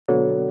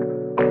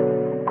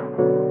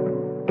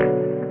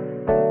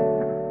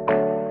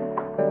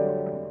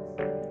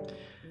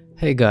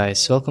Hey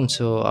guys, welcome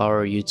to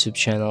our YouTube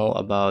channel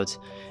about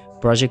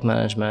project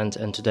management,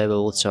 and today we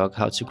will talk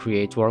how to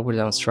create work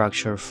breakdown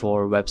structure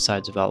for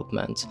website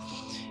development.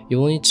 You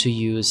will need to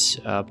use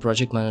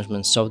project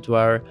management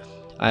software.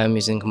 I am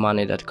using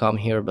money.com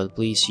here, but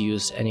please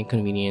use any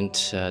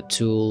convenient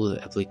tool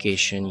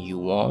application you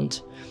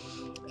want.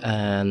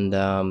 And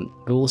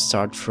we will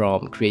start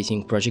from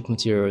creating project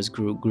materials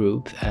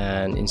group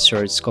and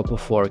insert scope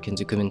of work and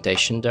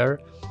documentation there.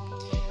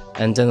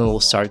 And then we'll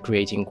start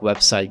creating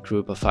website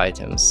group of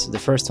items. The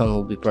first one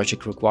will be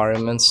project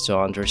requirements to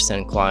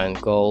understand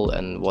client goal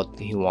and what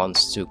he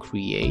wants to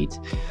create.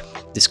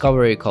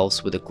 Discovery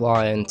calls with the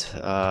client,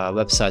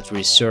 website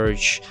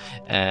research,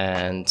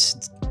 and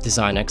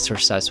design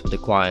exercise with the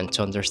client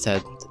to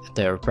understand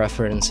their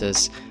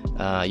preferences.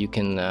 You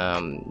can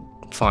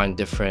find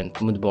different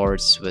mood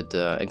boards with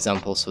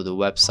examples of the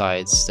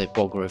websites,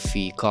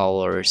 typography,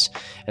 colors,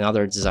 and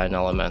other design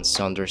elements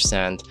to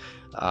understand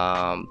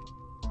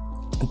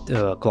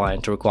the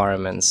client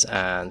requirements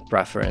and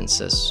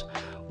preferences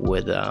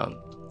with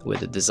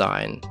the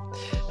design.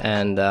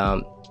 And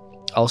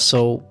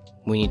also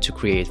we need to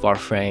create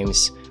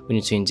wireframes. We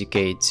need to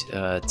indicate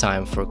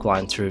time for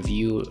client to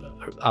review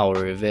our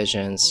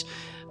revisions.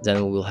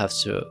 Then we will have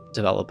to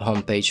develop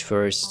homepage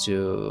first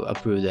to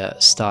approve the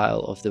style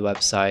of the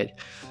website,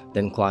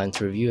 then client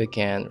review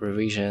again,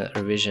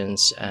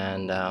 revisions,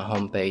 and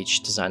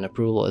homepage design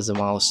approval as a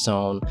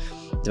milestone.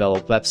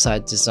 Develop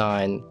website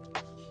design,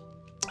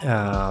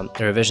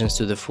 revisions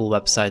to the full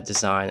website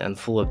design, and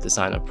full web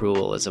design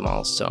approval as a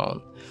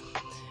milestone.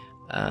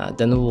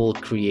 Then we will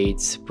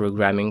create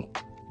programming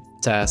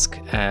task,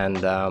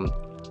 and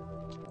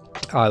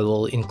I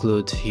will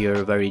include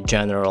here very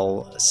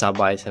general sub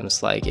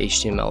items like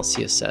HTML,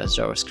 CSS,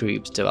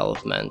 JavaScript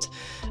development,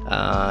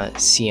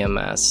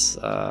 CMS.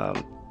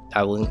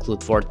 I will include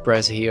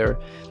WordPress here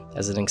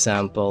as an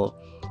example.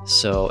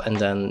 And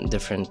then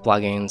different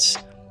plugins,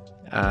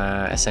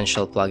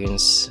 essential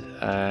plugins,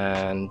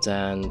 and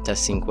then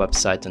testing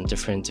website on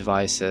different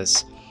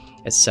devices,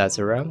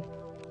 etc.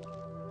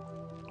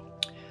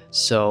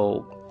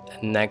 So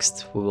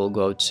next we will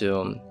go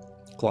to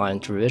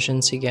client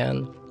revisions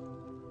again,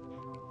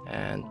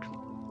 and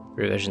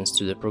revisions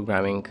to the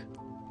programmed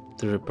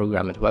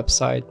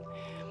website,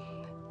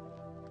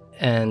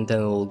 and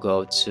then we'll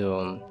go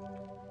to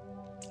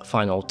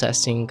final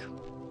testing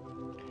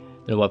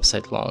and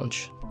website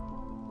launch.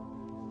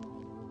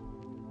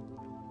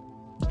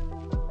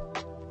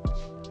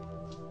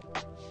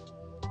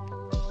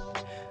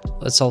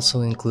 Let's also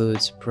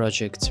include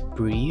project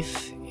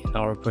brief in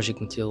our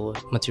project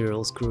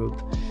materials group.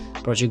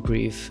 Project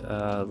brief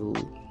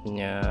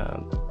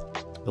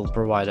will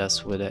provide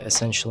us with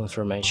essential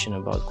information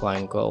about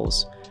client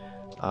goals,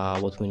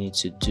 what we need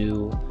to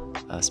do,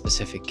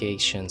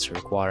 specifications,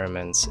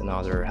 requirements, and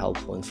other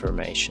helpful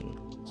information.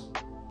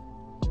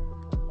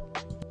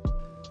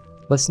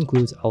 Let's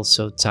include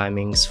also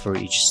timings for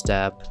each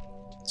step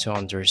to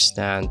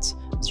understand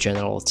the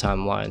general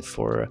timeline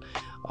for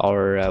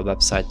our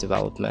website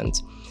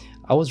development.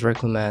 I would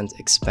recommend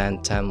expand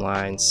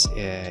timelines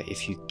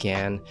if you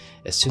can.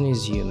 As soon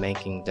as you're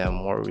making them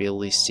more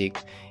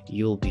realistic,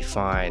 you'll be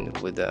fine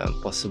with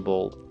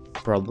possible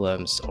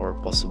problems or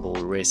possible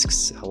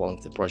risks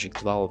along the project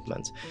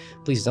development.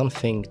 Please don't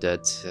think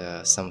that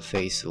some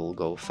phase will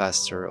go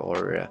faster,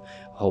 or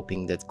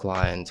hoping that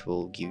client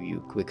will give you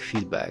quick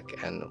feedback,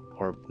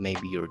 or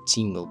maybe your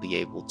team will be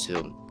able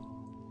to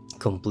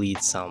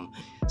complete some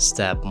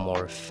step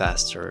more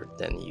faster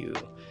than you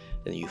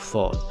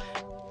thought.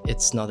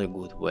 It's not a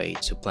good way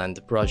to plan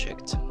the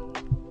project.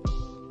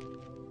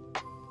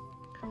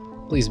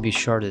 Please be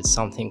sure that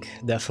something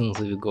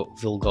definitely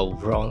will go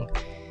wrong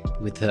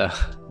with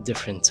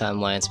different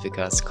timelines,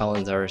 because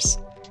calendars,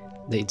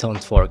 they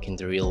don't work in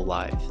the real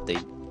life. They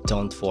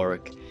don't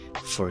work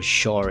for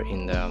sure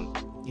in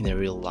the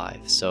real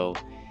life. So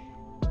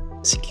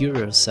secure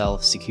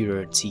yourself, secure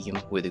your team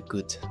with a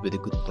good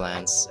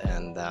plans,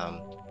 and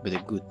with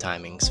a good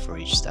timings for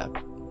each step.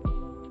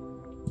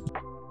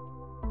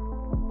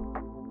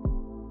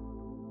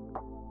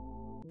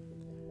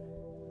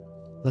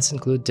 Let's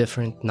include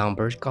different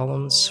numbered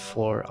columns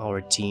for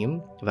our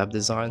team: web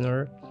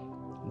designer,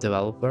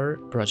 developer,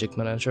 project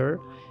manager,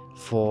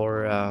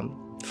 for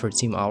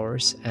team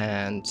hours,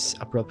 and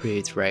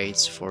appropriate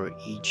rates for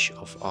each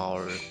of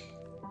our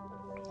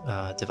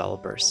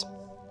developers.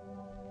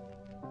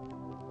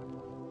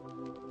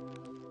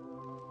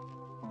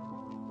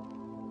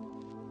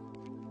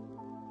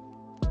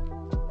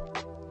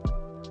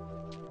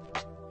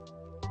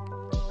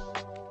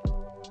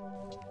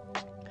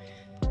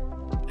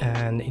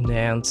 And in the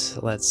end,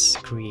 let's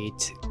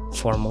create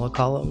formula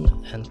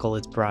column and call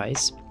it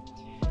price,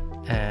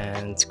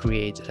 and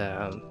create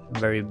a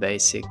very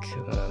basic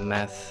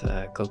math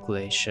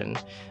calculation.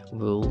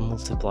 We'll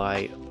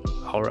multiply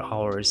our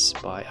hours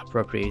by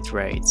appropriate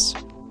rates.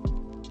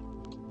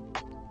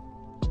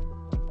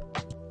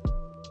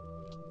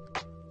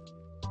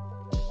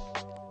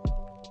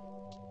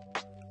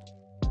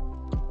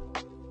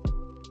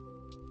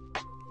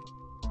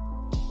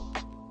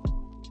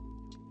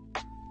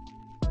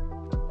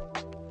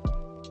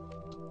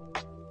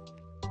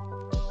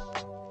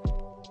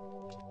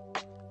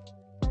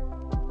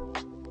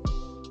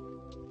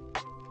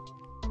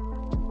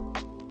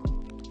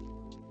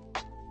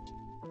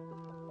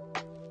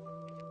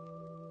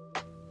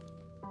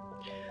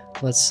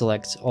 Let's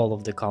select all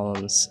of the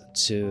columns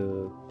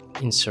to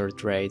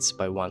insert rates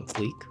by one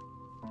click.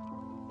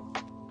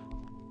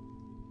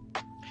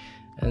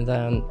 And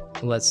then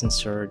let's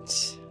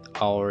insert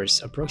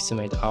hours,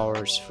 approximate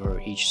hours for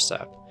each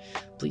step.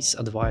 Please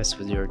advise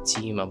with your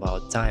team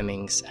about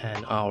timings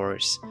and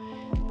hours,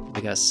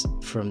 because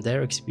from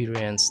their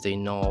experience they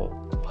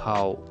know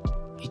how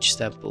each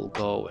step will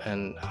go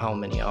and how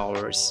many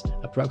hours,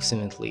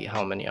 approximately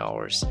how many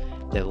hours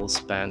they will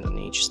spend on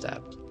each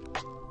step.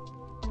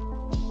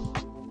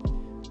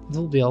 It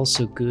will be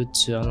also good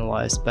to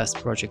analyze past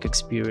project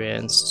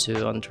experience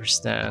to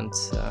understand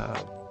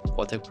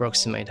what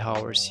approximate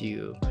hours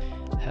you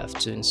have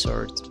to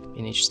insert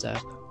in each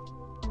step.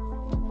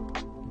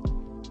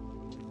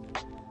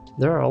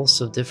 There are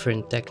also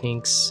different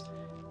techniques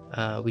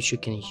which you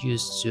can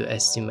use to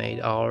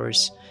estimate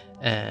hours,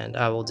 and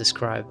I will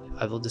describe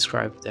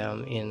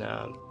them in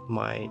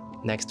my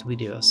next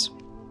videos.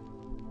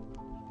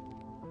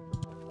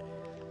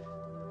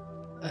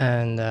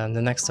 And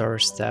the next hour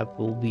step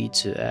will be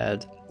to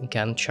add a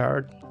Gantt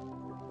chart,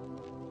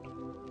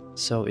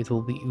 so it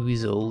will be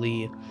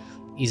visually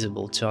easy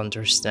to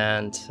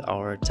understand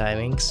our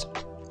timings.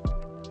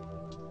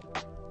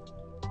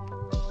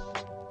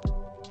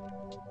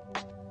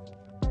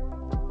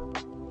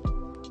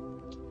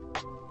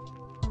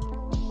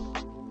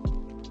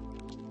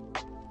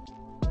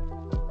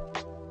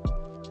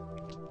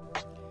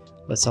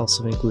 Let's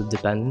also include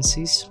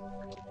dependencies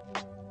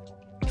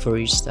for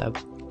each step.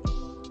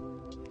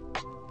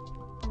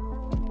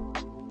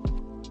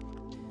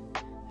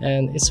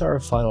 And it's our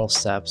final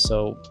step.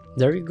 So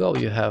there you go,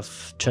 you have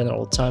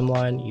general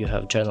timeline, you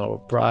have general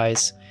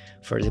price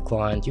for the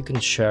client. You can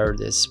share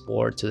this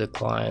board to the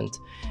client,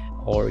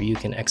 or you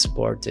can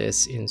export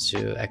this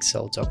into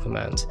Excel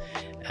document.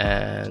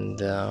 And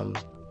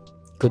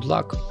good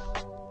luck.